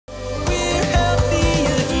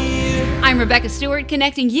Rebecca Stewart,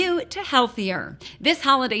 connecting you to healthier. This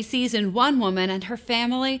holiday season, one woman and her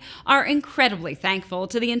family are incredibly thankful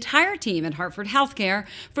to the entire team at Hartford Healthcare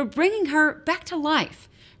for bringing her back to life.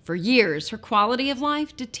 For years, her quality of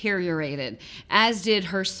life deteriorated, as did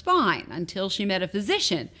her spine, until she met a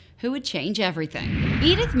physician who would change everything.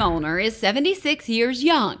 Edith Molnar is 76 years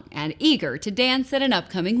young and eager to dance at an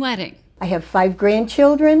upcoming wedding. I have 5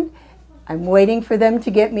 grandchildren. I'm waiting for them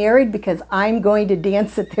to get married because I'm going to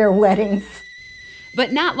dance at their weddings.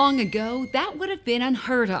 But not long ago, that would have been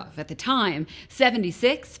unheard of. At the time,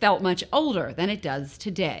 76 felt much older than it does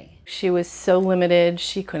today. She was so limited.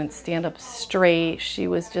 She couldn't stand up straight. She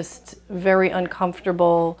was just very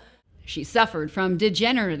uncomfortable. She suffered from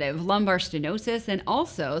degenerative lumbar stenosis and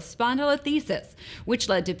also spondylolisthesis, which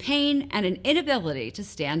led to pain and an inability to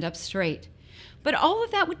stand up straight. But all of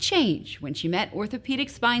that would change when she met orthopedic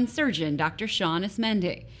spine surgeon Dr.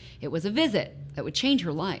 Esmende. It was a visit that would change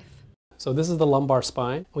her life. So this is the lumbar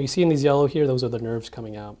spine. What you see in these yellow here, those are the nerves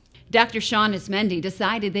coming out. Dr. Esmende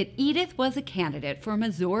decided that Edith was a candidate for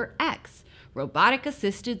Mazor X, robotic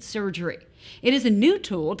assisted surgery. It is a new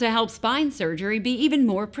tool to help spine surgery be even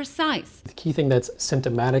more precise. The key thing that's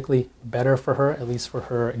symptomatically better for her, at least for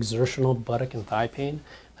her exertional buttock and thigh pain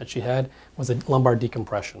that she had, was a lumbar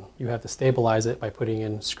decompression. You have to stabilize it by putting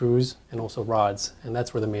in screws and also rods, and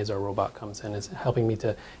that's where the Mazor robot comes in. It's helping me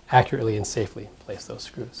to accurately and safely place those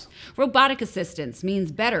screws. Robotic assistance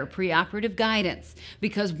means better preoperative guidance,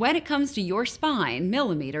 because when it comes to your spine,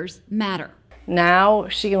 millimeters matter. Now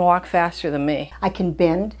she can walk faster than me. I can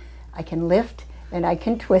bend, I can lift, and I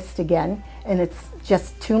can twist again, and it's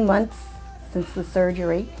just 2 months since the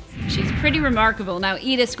surgery. She's pretty remarkable. Now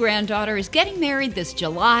Edith's granddaughter is getting married this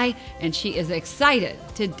July, and she is excited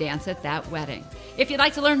to dance at that wedding. If you'd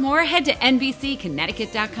like to learn more, head to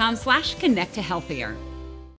nbcconnecticut.com/connect to healthier.